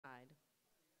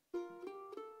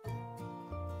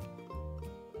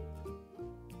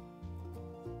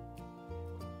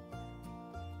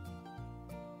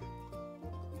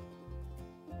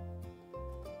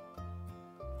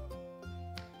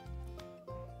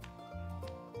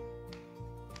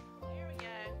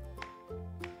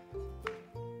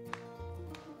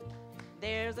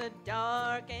There's a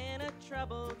dark and a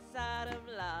troubled side of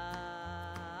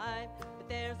life, but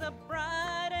there's a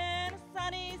bright and a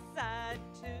sunny side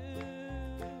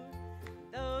too.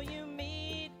 Though you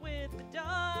meet with the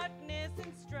darkness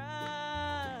and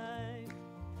strife,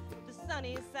 the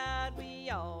sunny side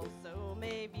we also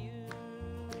may view.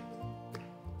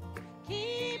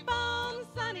 Keep on the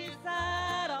sunny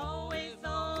side, always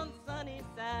on the sunny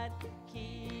side.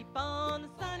 Keep on the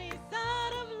sunny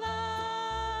side of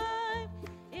life.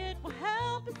 It will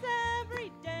help us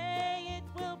every day. It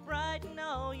will brighten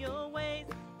all your ways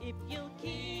if you'll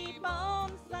keep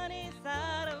on the sunny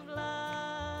side of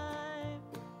life.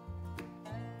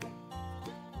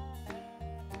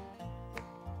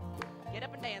 Get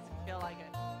up and dance if you feel like it.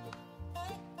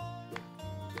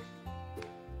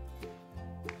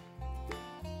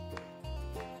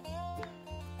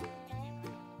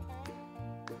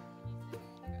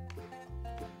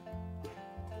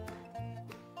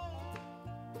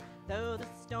 Though the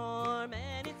storm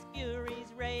and its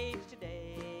furies rage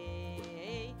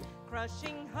today,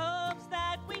 crushing hopes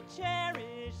that we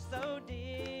cherish so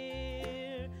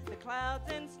dear, the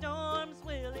clouds and storms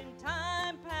will in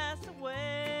time pass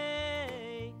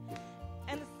away,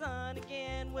 and the sun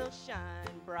again will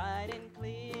shine bright and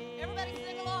clear. Everybody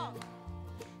sing along.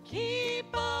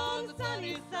 Keep on the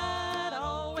sunny side,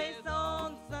 always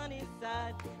on the sunny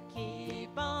side.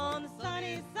 Keep on the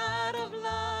sunny side of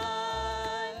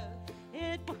life.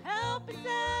 It will help us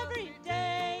every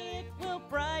day. It will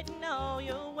brighten all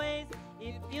your ways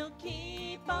if you'll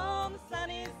keep on the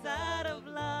sunny side of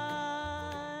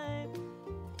life.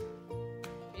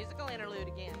 Musical interlude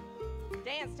again.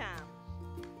 Dance time.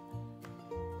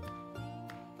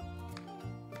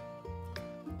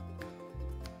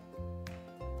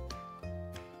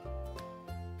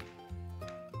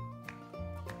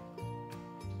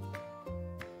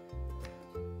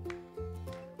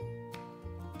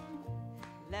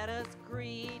 Let us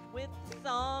greet with the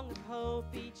song of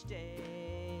hope each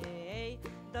day,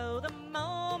 though the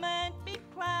moment be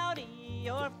cloudy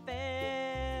or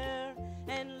fair,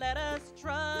 and let us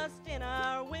trust in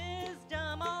our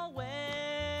wisdom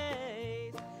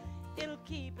always. It'll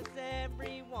keep us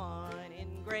everyone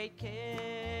in great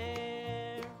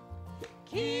care.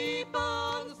 Keep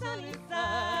on the sunny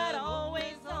side,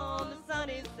 always on the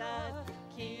sunny side.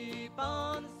 Keep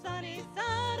on the sunny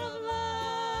side of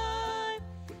life.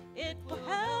 It will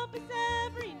help us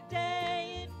every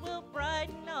day. It will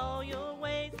brighten all your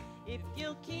ways if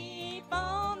you'll keep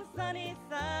on the sunny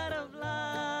side of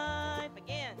life.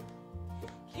 Again.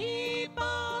 Keep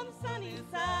on the sunny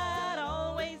side,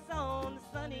 always on the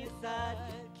sunny side.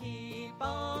 Keep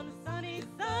on the sunny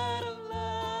side of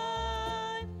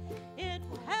life. It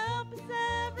will help us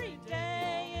every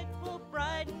day. It will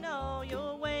brighten all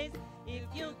your ways if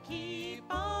you'll keep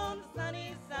on the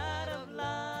sunny side of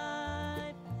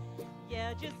life.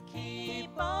 Yeah, just keep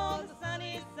on the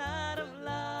sunny side of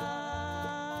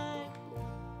life.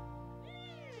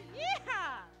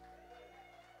 Yeah!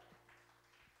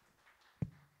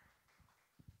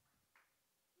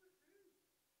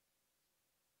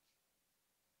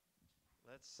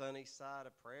 Let's sunny side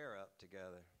a prayer up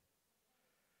together.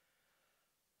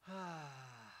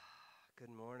 Good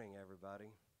morning,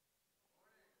 everybody.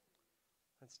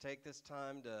 Let's take this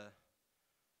time to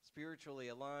spiritually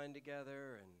align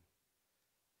together, and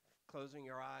closing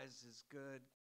your eyes is good.